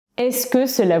Est-ce que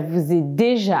cela vous est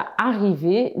déjà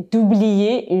arrivé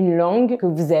d'oublier une langue que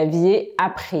vous aviez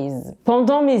apprise?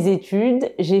 Pendant mes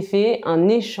études, j'ai fait un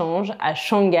échange à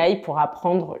Shanghai pour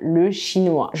apprendre le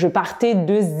chinois. Je partais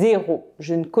de zéro.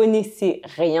 Je ne connaissais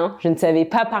rien, je ne savais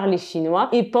pas parler chinois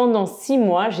et pendant 6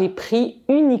 mois, j'ai pris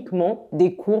uniquement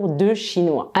des cours de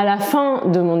chinois. À la fin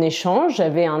de mon échange,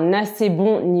 j'avais un assez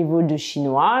bon niveau de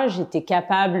chinois. J'étais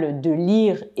capable de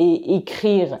lire et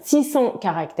écrire 600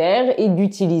 caractères et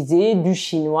d'utiliser du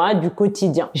chinois du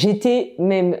quotidien. J'étais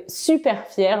même super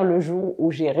fière le jour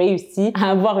où j'ai réussi à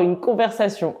avoir une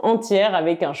conversation entière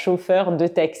avec un chauffeur de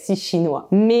taxi chinois.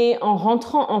 Mais en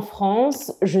rentrant en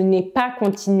France, je n'ai pas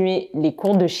continué les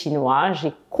cours de chinois.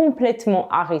 J'ai complètement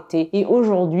arrêté et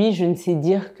aujourd'hui, je ne sais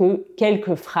dire que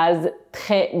quelques phrases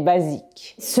très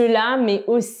basiques. Cela m'est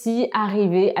aussi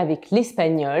arrivé avec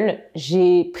l'espagnol.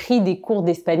 J'ai pris des cours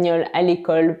d'espagnol à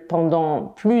l'école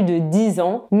pendant plus de 10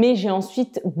 ans, mais j'ai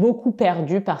ensuite beaucoup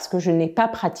perdu parce que je n'ai pas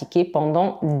pratiqué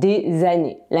pendant des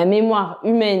années. La mémoire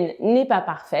humaine n'est pas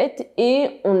parfaite et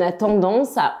on a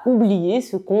tendance à oublier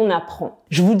ce qu'on apprend.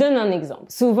 Je vous donne un exemple.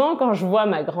 Souvent, quand je vois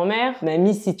ma grand-mère,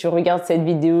 mamie, si tu regardes cette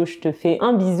vidéo, je te fais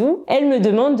un bisou, elle me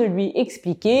demande de lui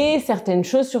expliquer certaines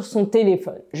choses sur son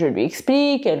téléphone. Je lui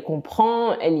explique, elle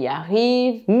comprend, elle y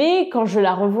arrive, mais quand je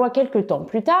la revois quelques temps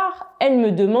plus tard, elle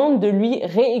me demande de lui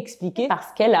réexpliquer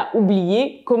parce qu'elle a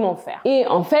oublié comment faire. Et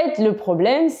en fait, le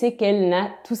problème, c'est qu'elle n'a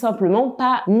tout simplement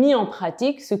pas mis en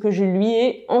pratique ce que je lui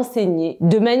ai enseigné.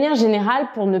 De manière générale,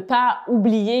 pour ne pas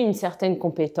oublier une certaine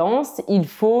compétence, il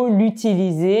faut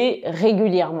l'utiliser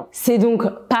régulièrement. C'est donc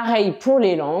pareil pour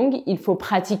les langues, il faut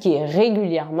pratiquer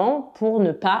régulièrement pour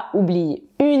ne pas oublier.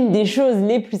 Une des choses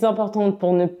les plus importantes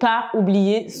pour ne pas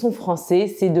oublier son français,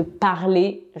 c'est de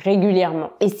parler régulièrement.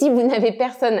 Et si vous n'avez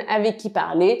personne avec qui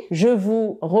parler, je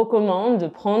vous recommande de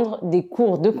prendre des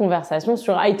cours de conversation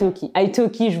sur Italki.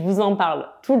 Italki, je vous en parle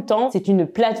tout le temps. C'est une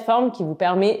plateforme qui vous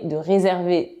permet de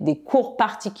réserver des cours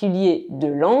particuliers de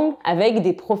langue avec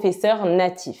des professeurs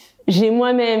natifs. J'ai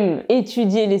moi-même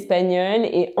étudié l'espagnol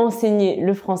et enseigné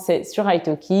le français sur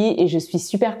Italki et je suis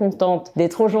super contente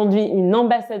d'être aujourd'hui une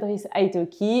ambassadrice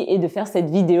Italki et de faire cette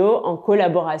vidéo en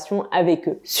collaboration avec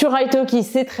eux. Sur Italki,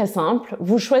 c'est très simple.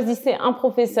 Vous choisissez un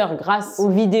professeur grâce aux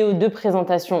vidéos de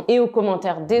présentation et aux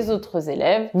commentaires des autres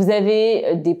élèves. Vous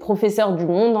avez des professeurs du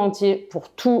monde entier pour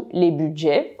tous les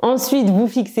budgets. Ensuite, vous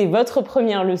fixez votre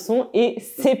première leçon et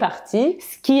c'est parti.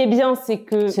 Ce qui est bien, c'est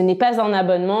que ce n'est pas un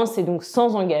abonnement, c'est donc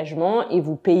sans engagement et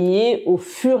vous payez au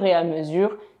fur et à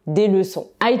mesure des leçons.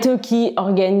 Italki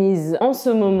organise en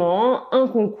ce moment un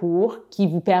concours qui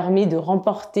vous permet de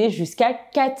remporter jusqu'à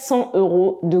 400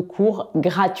 € de cours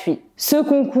gratuits. Ce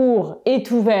concours est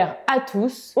ouvert à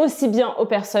tous, aussi bien aux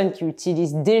personnes qui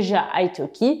utilisent déjà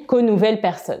Italki qu'aux nouvelles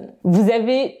personnes. Vous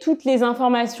avez toutes les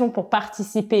informations pour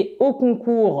participer au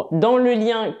concours dans le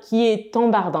lien qui est en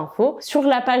barre d'infos. Sur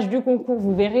la page du concours,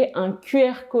 vous verrez un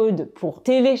QR code pour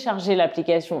télécharger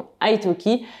l'application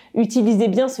Italki. Utilisez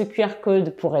bien ce QR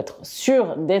code pour être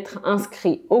sûr d'être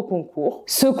inscrit au concours.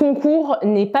 Ce concours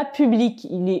n'est pas public,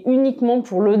 il est uniquement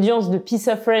pour l'audience de Piece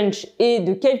of French et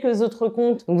de quelques autres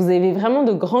comptes. Donc vous avez vraiment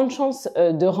de grandes chances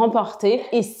de remporter.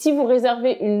 Et si vous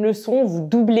réservez une leçon, vous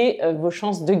doublez vos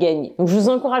chances de gagner. Donc je vous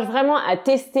encourage vraiment à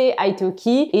tester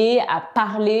Italki et à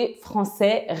parler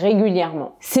français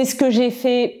régulièrement. C'est ce que j'ai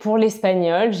fait pour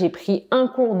l'espagnol. J'ai pris un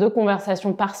cours de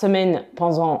conversation par semaine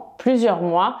pendant plusieurs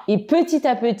mois et petit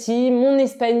à petit, mon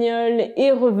espagnol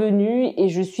est revenu et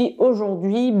je suis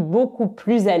aujourd'hui beaucoup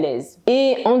plus à l'aise.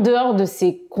 Et en dehors de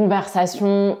ces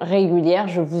conversations régulières,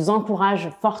 je vous encourage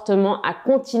fortement à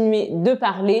continuer de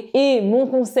parler et mon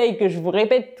conseil que je vous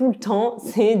répète tout le temps,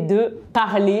 c'est de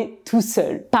parler tout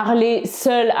seul. Parler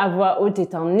seul à voix haute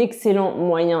est un excellent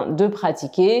moyen de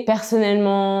pratiquer.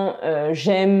 Personnellement,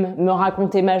 j'aime me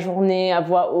raconter ma journée à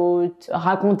voix haute,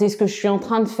 raconter ce que je suis en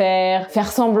train de faire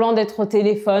semblant d'être au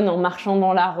téléphone en marchant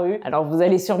dans la rue. Alors vous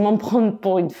allez sûrement me prendre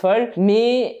pour une folle,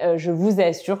 mais je vous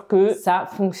assure que ça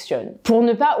fonctionne. Pour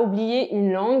ne pas oublier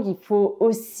une langue, il faut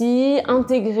aussi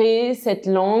intégrer cette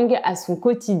langue à son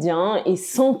quotidien et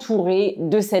s'entourer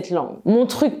de cette langue. Mon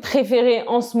truc préféré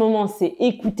en ce moment, c'est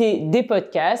écouter des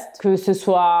podcasts, que ce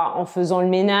soit en faisant le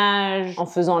ménage, en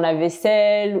faisant la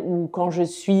vaisselle ou quand je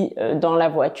suis dans la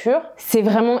voiture. C'est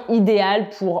vraiment idéal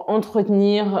pour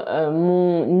entretenir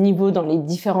mon niveau dans les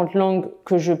différentes langues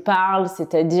que je parle,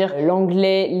 c'est-à-dire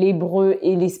l'anglais, l'hébreu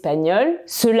et l'espagnol.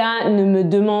 Cela ne me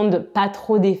demande pas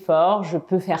trop d'efforts, je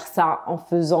peux faire ça en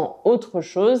faisant autre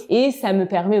chose et ça me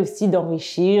permet aussi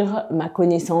d'enrichir ma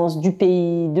connaissance du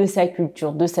pays, de sa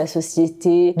culture, de sa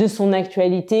société, de son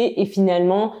actualité et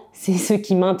finalement c'est ce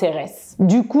qui m'intéresse.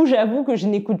 Du coup, j'avoue que je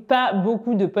n'écoute pas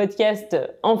beaucoup de podcasts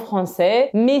en français,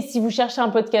 mais si vous cherchez un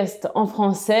podcast en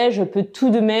français, je peux tout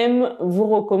de même vous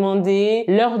recommander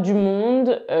L'Heure du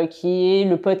Monde, qui est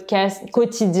le podcast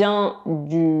quotidien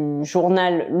du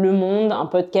journal Le Monde, un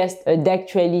podcast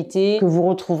d'actualité que vous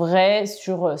retrouverez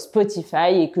sur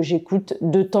Spotify et que j'écoute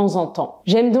de temps en temps.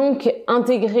 J'aime donc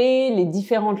intégrer les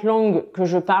différentes langues que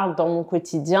je parle dans mon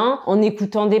quotidien en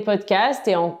écoutant des podcasts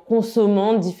et en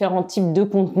consommant différents types de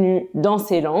contenus dans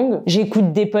ces langues.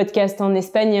 J'écoute des podcasts en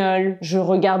espagnol, je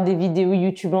regarde des vidéos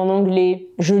YouTube en anglais,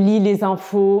 je lis les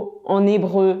infos en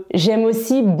hébreu. J'aime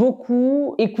aussi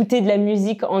beaucoup écouter de la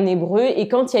musique en hébreu et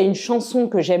quand il y a une chanson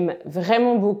que j'aime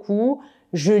vraiment beaucoup,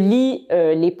 je lis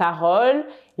les paroles,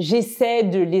 j'essaie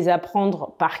de les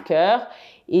apprendre par cœur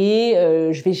et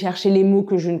je vais chercher les mots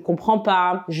que je ne comprends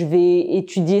pas, je vais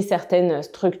étudier certaines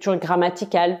structures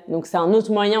grammaticales. Donc c'est un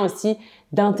autre moyen aussi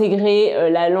d'intégrer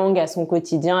la langue à son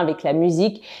quotidien avec la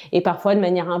musique et parfois de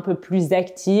manière un peu plus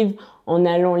active en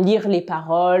allant lire les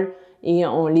paroles et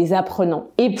en les apprenant.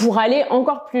 Et pour aller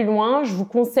encore plus loin, je vous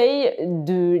conseille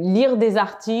de lire des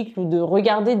articles ou de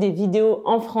regarder des vidéos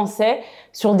en français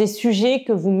sur des sujets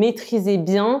que vous maîtrisez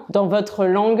bien dans votre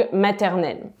langue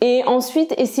maternelle. Et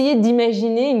ensuite, essayez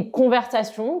d'imaginer une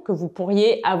conversation que vous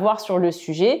pourriez avoir sur le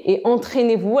sujet et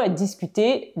entraînez-vous à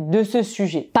discuter de ce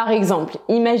sujet. Par exemple,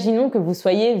 imaginons que vous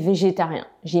soyez végétarien.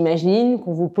 J'imagine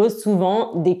qu'on vous pose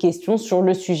souvent des questions sur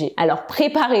le sujet. Alors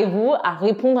préparez-vous à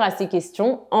répondre à ces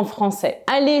questions en français.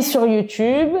 Allez sur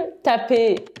YouTube,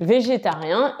 tapez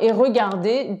végétarien et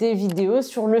regardez des vidéos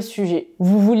sur le sujet.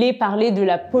 Vous voulez parler de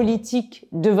la politique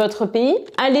de votre pays?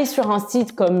 Allez sur un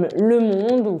site comme Le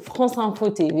Monde ou France Info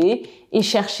TV et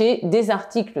cherchez des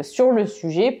articles sur le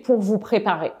sujet pour vous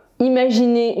préparer.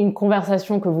 Imaginez une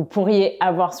conversation que vous pourriez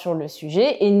avoir sur le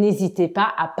sujet et n'hésitez pas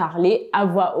à parler à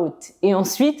voix haute. Et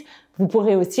ensuite, vous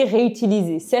pourrez aussi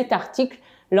réutiliser cet article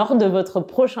lors de votre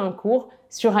prochain cours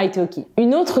sur italki.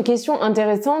 Une autre question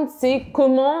intéressante, c'est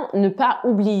comment ne pas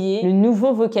oublier le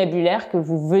nouveau vocabulaire que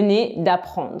vous venez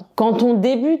d'apprendre. Quand on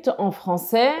débute en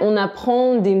français, on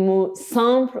apprend des mots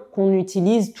simples qu'on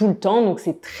utilise tout le temps, donc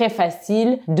c'est très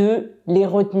facile de les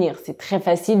retenir, c'est très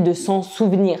facile de s'en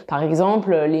souvenir. Par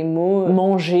exemple, les mots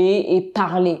manger et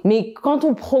parler. Mais quand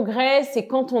on progresse et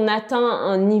quand on atteint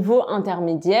un niveau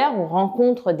intermédiaire, on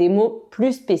rencontre des mots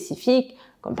plus spécifiques,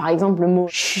 comme par exemple le mot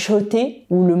chuchoter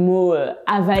ou le mot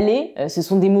avaler. Ce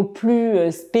sont des mots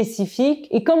plus spécifiques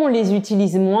et comme on les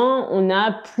utilise moins, on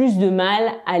a plus de mal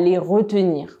à les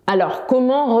retenir. Alors,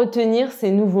 comment retenir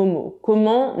ces nouveaux mots?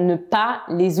 Comment ne pas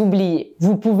les oublier?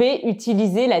 Vous pouvez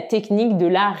utiliser la technique de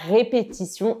la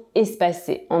répétition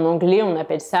espacée. En anglais, on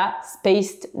appelle ça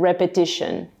spaced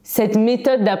repetition. Cette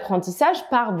méthode d'apprentissage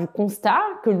part du constat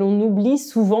que l'on oublie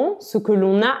souvent ce que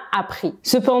l'on a appris.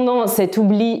 Cependant, cet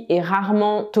oubli est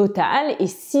rarement total et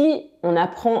si on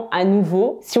apprend à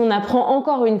nouveau, si on apprend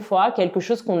encore une fois quelque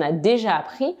chose qu'on a déjà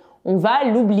appris, on va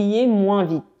l'oublier moins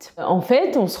vite. En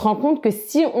fait, on se rend compte que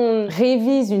si on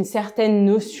révise une certaine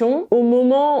notion, au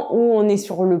moment où on est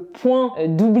sur le point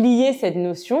d'oublier cette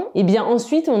notion, eh bien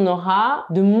ensuite on aura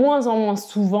de moins en moins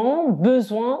souvent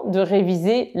besoin de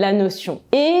réviser la notion.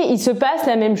 Et il se passe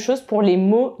la même chose pour les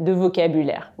mots de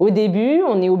vocabulaire. Au début,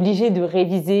 on est obligé de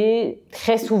réviser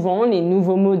très souvent les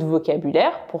nouveaux mots de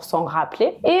vocabulaire pour s'en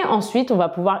rappeler. Et ensuite, on va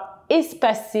pouvoir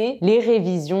espacer les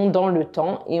révisions dans le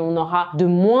temps et on aura de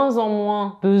moins en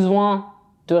moins besoin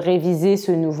de réviser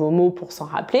ce nouveau mot pour s'en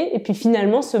rappeler et puis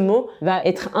finalement ce mot va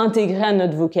être intégré à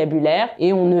notre vocabulaire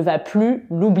et on ne va plus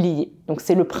l'oublier. Donc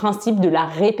c'est le principe de la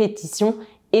répétition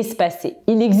espacée.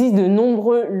 Il existe de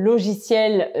nombreux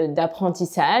logiciels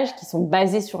d'apprentissage qui sont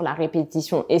basés sur la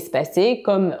répétition espacée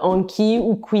comme Anki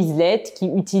ou Quizlet qui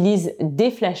utilisent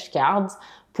des flashcards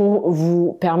pour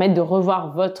vous permettre de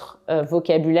revoir votre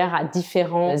vocabulaire à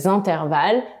différents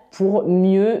intervalles pour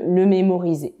mieux le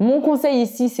mémoriser. Mon conseil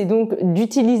ici, c'est donc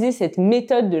d'utiliser cette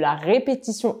méthode de la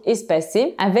répétition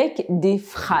espacée avec des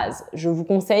phrases. Je vous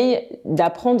conseille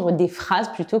d'apprendre des phrases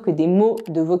plutôt que des mots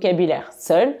de vocabulaire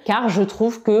seuls, car je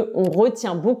trouve qu'on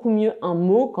retient beaucoup mieux un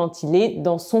mot quand il est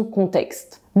dans son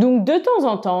contexte. Donc de temps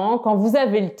en temps, quand vous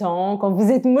avez le temps, quand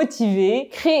vous êtes motivé,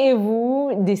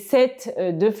 créez-vous des sets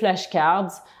de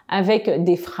flashcards avec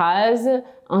des phrases,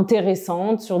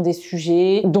 intéressantes sur des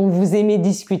sujets dont vous aimez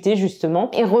discuter justement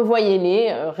et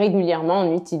revoyez-les régulièrement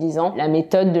en utilisant la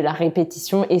méthode de la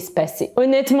répétition espacée.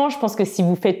 Honnêtement, je pense que si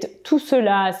vous faites tout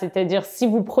cela, c'est-à-dire si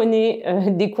vous prenez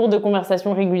des cours de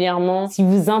conversation régulièrement, si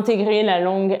vous intégrez la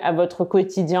langue à votre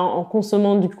quotidien en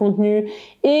consommant du contenu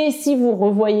et si vous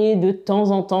revoyez de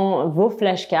temps en temps vos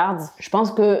flashcards, je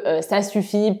pense que ça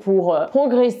suffit pour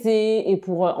progresser et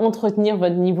pour entretenir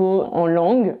votre niveau en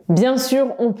langue. Bien sûr,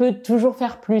 on peut toujours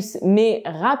faire plus, mais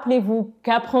rappelez-vous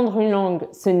qu'apprendre une langue,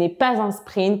 ce n'est pas un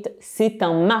sprint, c'est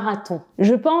un marathon.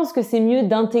 Je pense que c'est mieux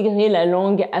d'intégrer la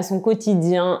langue à son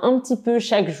quotidien un petit peu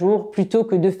chaque jour plutôt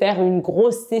que de faire une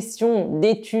grosse session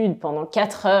d'études pendant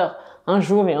 4 heures un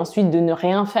jour et ensuite de ne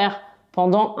rien faire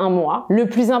pendant un mois. Le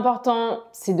plus important,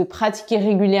 c'est de pratiquer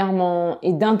régulièrement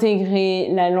et d'intégrer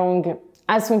la langue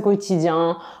à son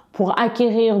quotidien pour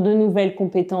acquérir de nouvelles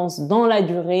compétences dans la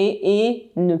durée et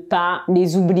ne pas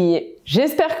les oublier.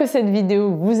 J'espère que cette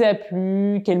vidéo vous a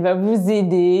plu, qu'elle va vous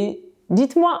aider.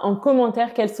 Dites-moi en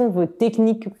commentaire quelles sont vos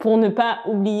techniques pour ne pas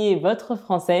oublier votre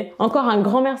français. Encore un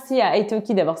grand merci à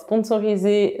Italki d'avoir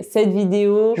sponsorisé cette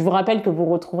vidéo. Je vous rappelle que vous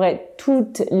retrouverez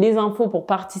toutes les infos pour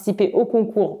participer au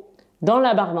concours dans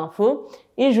la barre d'infos.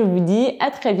 Et je vous dis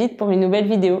à très vite pour une nouvelle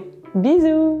vidéo.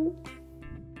 Bisous!